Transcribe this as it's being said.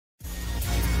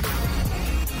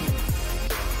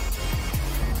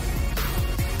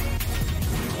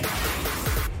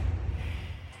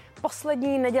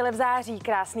poslední neděle v září,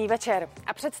 krásný večer.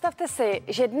 A představte si,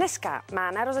 že dneska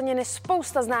má narozeniny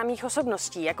spousta známých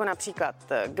osobností, jako například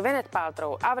Gwyneth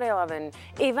Paltrow, Avril Lavigne,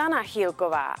 Ivana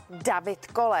Chýlková, David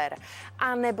Koller.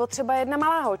 A nebo třeba jedna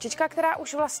malá holčička, která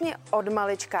už vlastně od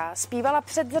malička zpívala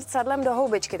před zrcadlem do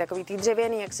houbičky, takový tý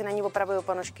dřevěný, jak si na ní opravují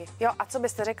ponožky. Jo, a co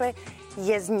byste řekli?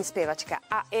 Je z ní zpěvačka.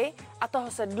 A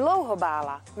toho se dlouho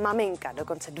bála maminka,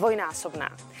 dokonce dvojnásobná.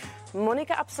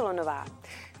 Monika Absolonová.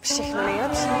 Všechno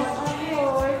nejlepší.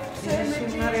 Ahoj,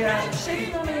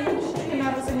 všechno nejlepší.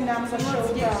 Narození nám za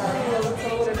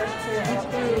celou redakci.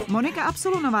 Monika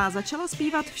Absolonová začala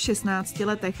zpívat v 16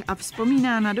 letech a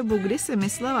vzpomíná na dobu, kdy si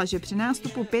myslela, že při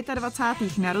nástupu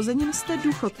 25. narozenin jste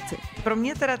důchodci. Pro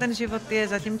mě teda ten život je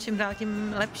zatím čím dál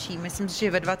tím lepší. Myslím si,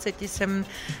 že ve 20 jsem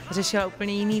řešila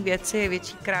úplně jiné věci,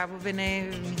 větší krávoviny,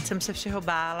 víc jsem se všeho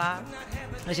bála,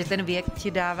 že ten věk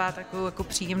ti dává takovou jako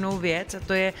příjemnou věc a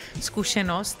to je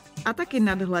zkušenost. A taky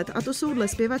nadhled, a to jsou dle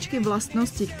zpěvačky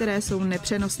vlastnosti, které jsou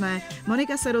nepřenosné.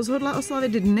 Monika se rozhodla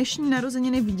oslavit dnešní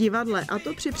narozeniny v divadle, a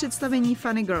to při představení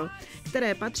Funny Girl,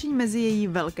 které patří mezi její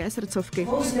velké srdcovky.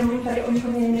 Nemluvím tady o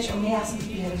nikom jiném než o mě, já jsem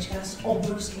herečka s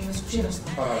obrovskými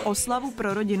zkušenostmi. Oslavu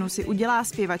pro rodinu si udělá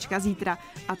zpěvačka zítra.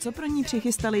 A co pro ní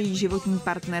přichystal její životní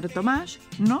partner Tomáš?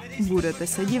 No, budete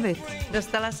se divit.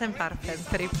 Dostala jsem parfém,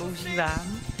 který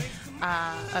používám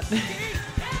a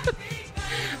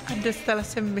dostala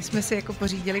jsem, my jsme si jako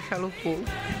pořídili chalupu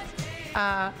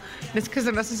a dneska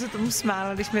zrovna jsem se tomu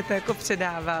smála, když mi to jako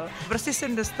předával. Prostě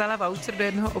jsem dostala voucher do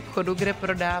jednoho obchodu, kde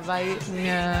prodávají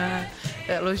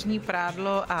ložní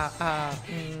prádlo a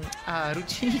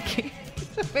ručníky.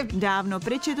 Dávno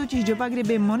pryč je totiž doba,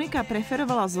 kdyby Monika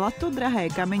preferovala zlato, drahé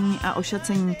kamení a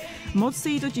ošacení. Moc se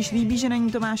jí totiž líbí, že na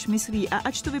ní Tomáš myslí, a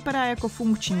ač to vypadá jako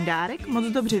funkční dárek, moc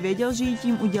dobře věděl, že jí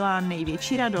tím udělá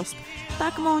největší radost.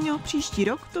 Tak, Móňo, příští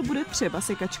rok to bude třeba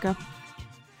sekačka.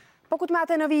 Pokud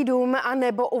máte nový dům a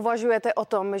nebo uvažujete o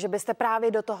tom, že byste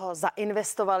právě do toho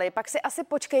zainvestovali, pak si asi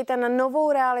počkejte na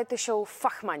novou reality show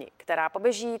Fachmani, která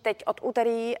poběží teď od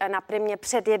úterý na Primě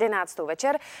před 11.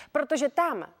 večer, protože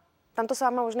tam to s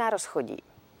váma možná rozchodí.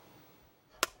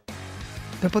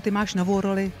 Pepo, ty máš novou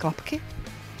roli Klapky?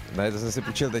 Ne, to jsem si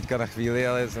půjčil teďka na chvíli,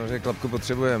 ale samozřejmě Klapku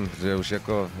potřebujeme, protože už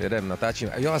jako jedem, natáčím.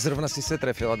 A jo, a zrovna si se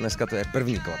trefila, dneska to je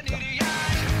první Klapka.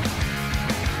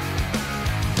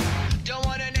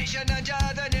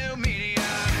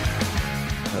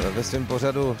 Ve svém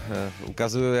pořadu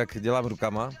ukazuju, jak dělám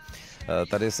rukama.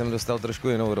 Tady jsem dostal trošku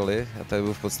jinou roli. Já tady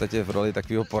byl v podstatě v roli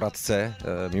takového poradce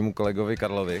mému kolegovi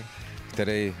Karlovi,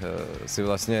 který si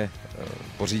vlastně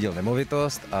pořídil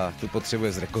nemovitost a tu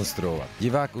potřebuje zrekonstruovat.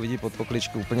 Divák uvidí pod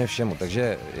pokličku úplně všemu,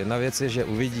 takže jedna věc je, že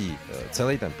uvidí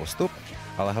celý ten postup,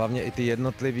 ale hlavně i ty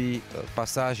jednotlivé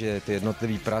pasáže, ty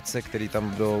jednotlivé práce, které tam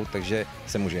budou, takže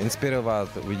se může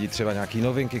inspirovat, uvidí třeba nějaké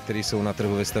novinky, které jsou na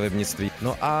trhu ve stavebnictví.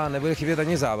 No a nebude chybět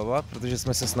ani zábava, protože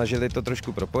jsme se snažili to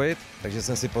trošku propojit, takže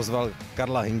jsem si pozval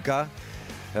Karla Hinka,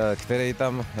 který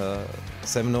tam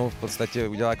se mnou v podstatě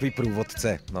udělal takový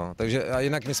průvodce. No, takže a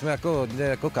jinak my jsme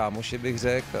jako kámoši, bych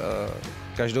řekl.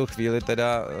 Každou chvíli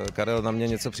teda Karel na mě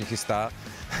něco přichystá,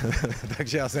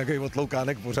 takže já jsem takový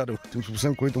otloukánek pořadu. Tím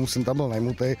způsobem kvůli tomu jsem tam byl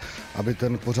najmutej, aby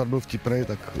ten pořad byl vtipný,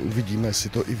 tak uvidíme, jestli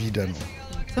to i vyjde. No.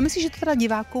 Co myslíš, že to teda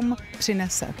divákům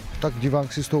přinese? Tak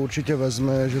divák si z toho určitě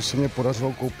vezme, že se mě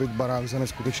podařilo koupit barák za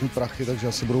neskutečný prachy, takže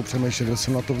asi budou přemýšlet, kde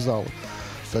jsem na to vzal.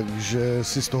 Takže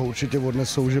si z toho určitě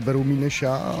odnesou, že berou méně než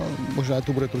já a možná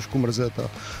to bude trošku mrzet a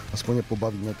aspoň je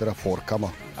pobavíme teda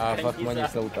forkama. A Fachmani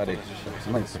jsou tady.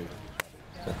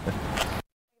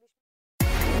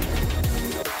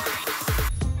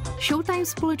 Showtime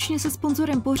společně se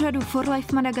sponzorem pořadu For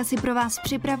Life Madaga si pro vás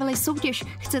připravili soutěž.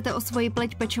 Chcete o svoji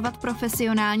pleť pečovat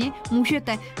profesionálně?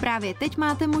 Můžete. Právě teď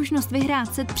máte možnost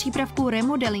vyhrát set přípravků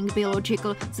Remodeling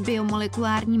Biological s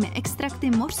biomolekulárními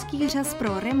extrakty mořských řas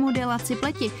pro remodelaci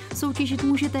pleti. Soutěžit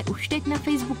můžete už teď na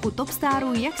Facebooku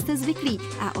Topstaru, jak jste zvyklí.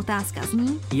 A otázka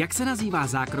zní: jak se nazývá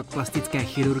zákrok plastické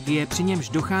chirurgie, při němž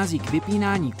dochází k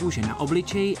vypínání kůže na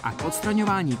obličeji a k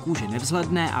odstraňování kůže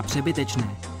nevzhledné a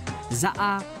přebytečné? Za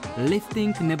A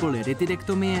lifting neboli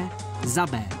ritidektomie, za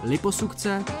B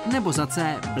liposukce nebo za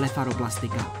C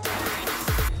blefaroplastika.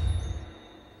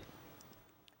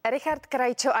 Richard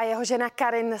Krajčo a jeho žena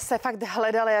Karin se fakt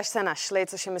hledali, až se našli,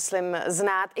 což je, myslím,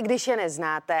 znát, i když je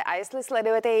neznáte. A jestli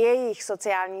sledujete jejich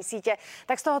sociální sítě,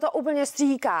 tak z toho to úplně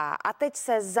stříká. A teď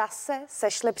se zase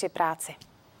sešli při práci.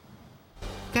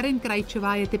 Karin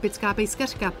Krajčová je typická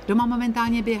pejskařka. Doma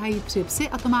momentálně běhají 3 psy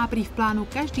a to má prý v plánu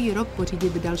každý rok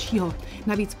pořídit dalšího.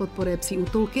 Navíc podporuje psí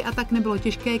útulky a tak nebylo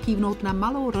těžké kývnout na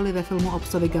malou roli ve filmu o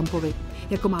psovi Gumpovi.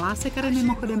 Jako malá se Karin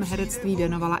mimochodem herectví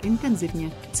věnovala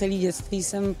intenzivně. Celý dětství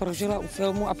jsem prožila u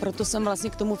filmu a proto jsem vlastně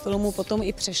k tomu filmu potom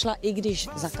i přešla, i když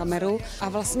za kameru. A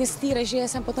vlastně z té režie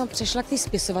jsem potom přešla k té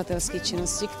spisovatelské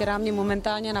činnosti, která mě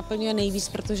momentálně naplňuje nejvíc,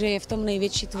 protože je v tom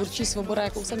největší tvůrčí svoboda,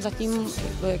 jakou jsem zatím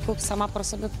jako sama pro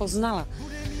sebe poznala.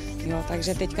 Jo,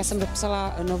 takže teďka jsem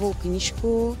dopsala novou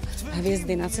knížku,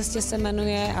 Hvězdy na cestě se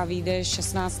jmenuje a vyjde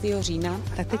 16. října.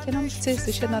 Tak teď jenom chci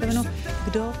slyšet na rovinu,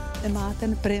 kdo má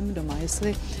ten prim doma,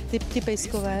 jestli ty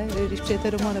pejskové, když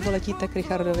přijete domů, nebo letíte k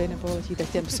Richardovi, nebo letíte k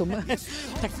těm psům.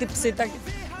 Tak ty psy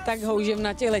tak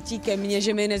houževnatě letí ke mně,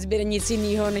 že mi nezbyde nic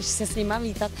jiného, než se s nima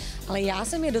vítat. Ale já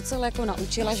jsem je docela jako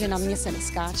naučila, že na mě se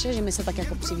neskáče, že my se tak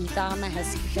jako přivítáme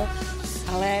hezky,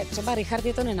 ale třeba Richard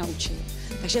je to nenaučil.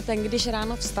 Takže ten, když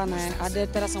ráno vstane a jde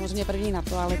teda samozřejmě první na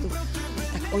toaletu,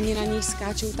 tak oni na něj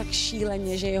skáčou tak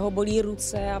šíleně, že jeho bolí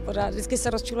ruce a pořád vždycky se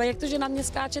rozčuluje, jak to, že na mě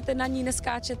skáčete, na ní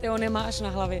neskáčete, on nemá až na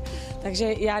hlavě.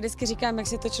 Takže já vždycky říkám, jak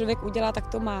si to člověk udělá, tak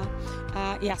to má.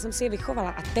 A já jsem si je vychovala.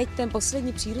 A teď ten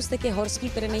poslední přírůstek je horský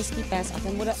pyrenejský pes a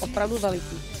ten bude opravdu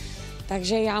veliký.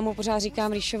 Takže já mu pořád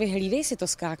říkám Ríšovi, hlídej si to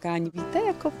skákání. Víte,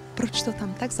 jako proč to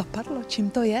tam tak zapadlo, čím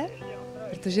to je?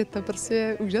 Protože to prostě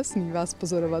je úžasný vás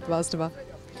pozorovat, vás dva.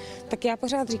 Tak já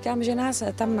pořád říkám, že nás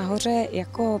tam nahoře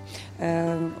jako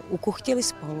ukuchtili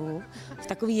spolu v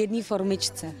takové jedné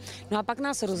formičce. No a pak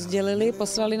nás rozdělili,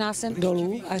 poslali nás sem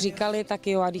dolů a říkali, tak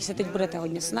jo, a když se teď budete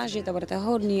hodně snažit a budete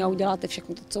hodný a uděláte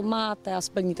všechno to, co máte a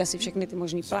splníte si všechny ty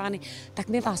možný plány, tak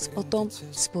my vás potom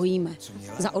spojíme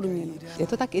za odměnu. Je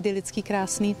to tak idylický,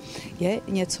 krásný. Je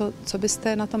něco, co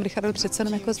byste na tom Richardovi přece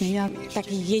jenom jako zmínila? Tak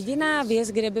jediná věc,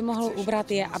 kde by mohl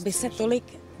ubrat, je, aby se tolik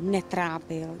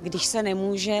netrápil, když se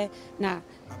nemůže na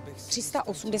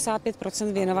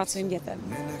 385% věnovat svým dětem.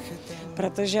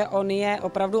 Protože on je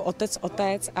opravdu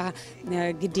otec a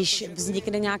když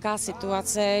vznikne nějaká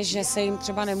situace, že se jim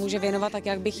třeba nemůže věnovat tak,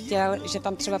 jak by chtěl, že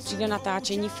tam třeba přijde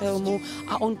natáčení filmu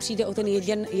a on přijde o ten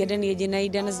jeden jediný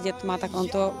den s dětma, tak on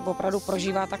to opravdu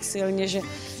prožívá tak silně,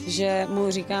 že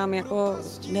mu říkám, jako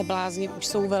neblázni, už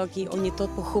jsou velký, oni to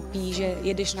pochopí, že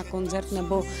jedeš na koncert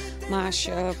nebo máš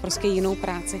prostě jinou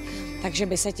práci, takže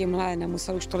by se tímhle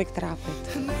nemusel už tolik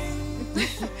trápit.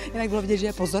 Jinak bylo vidět, že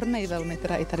je pozornej velmi,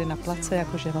 teda i tady na place,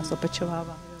 jakože vás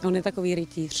opečovává. On je takový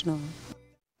rytíř, no.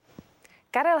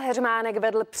 Karel Heřmánek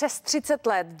vedl přes 30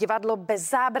 let divadlo bez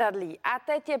zábradlí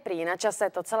a teď je prý na čase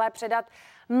to celé předat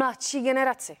mladší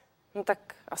generaci. No tak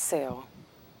asi jo.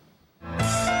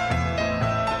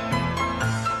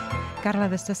 Karle,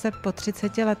 vy jste se po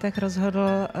 30 letech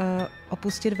rozhodl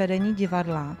opustit vedení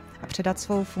divadla a předat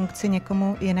svou funkci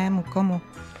někomu jinému. Komu?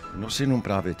 No synům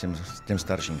právě těm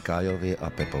starším Kájovi a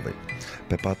Pepovi.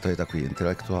 Pepa to je takový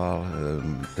intelektuál,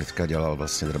 teďka dělal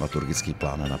vlastně dramaturgický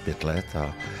plán na 5 let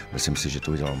a myslím si, že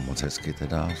to udělal moc hezky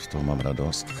teda, z toho mám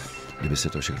radost. Kdyby se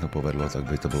to všechno povedlo, tak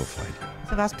by to bylo fajn.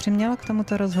 Co vás přimělo k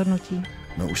tomuto rozhodnutí?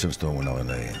 No už jsem z toho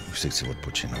unavený, už si chci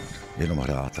odpočinout, jenom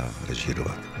hrát a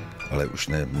režírovat, ale už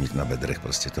ne mít na bedrech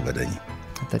prostě to vedení.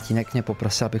 Tatínek mě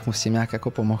poprosil, abych mu s tím nějak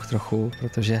jako pomohl trochu,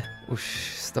 protože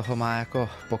už z toho má jako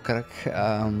pokrk,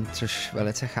 což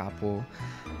velice chápu.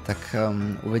 Tak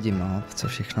uvidím, no, co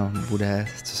všechno bude,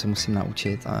 co se musím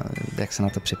naučit a jak se na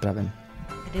to připravím.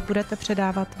 Kdy budete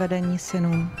předávat vedení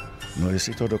synům? No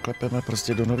jestli to doklepeme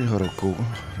prostě do nového roku,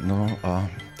 no a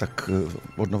tak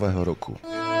od nového roku.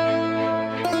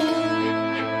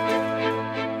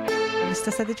 Vy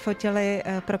jste se teď fotili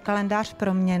pro kalendář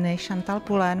Proměny. Chantal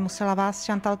Poulain, musela vás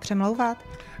Chantal přemlouvat?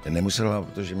 Nemusela,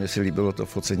 protože mě si líbilo to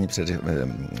focení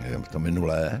to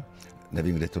minulé.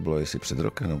 Nevím, kde to bylo, jestli před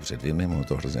rokem nebo před 2, mu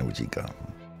to hrozně utíká.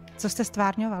 Co jste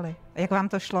stvárňovali? Jak vám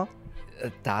to šlo?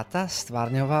 Táta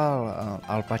stvárňoval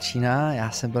Al Pacina,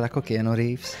 já jsem byl jako Keanu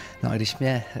Reeves. No a když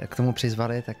mě k tomu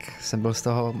přizvali, tak jsem byl z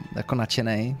toho jako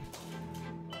nadšenej.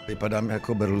 Vypadám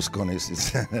jako Berlusconi,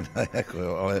 sice, jako,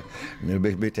 jo, ale měl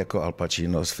bych být jako Al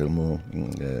Pacino z filmu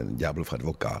Ďáblův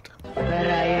advokát.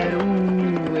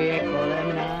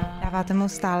 Dáváte mu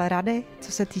stále rady,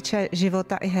 co se týče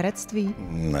života i herectví?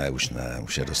 Ne,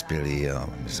 už je dospělý a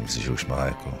myslím si, že už má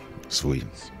jako svůj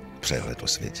přehled o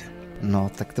světě. No,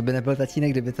 tak to by nebyl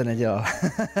tatínek, kdyby to nedělal.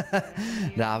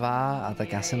 Dává a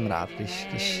tak já jsem rád,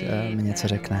 když mi něco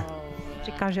řekne.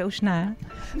 Říkal, že už ne?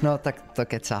 No, tak to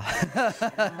kecá.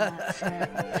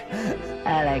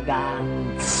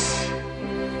 Elegant.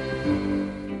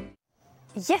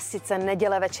 Je sice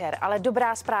neděle večer, ale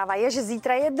dobrá zpráva je, že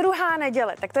zítra je druhá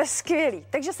neděle, tak to je skvělý.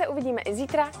 Takže se uvidíme i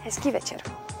zítra. Hezký večer.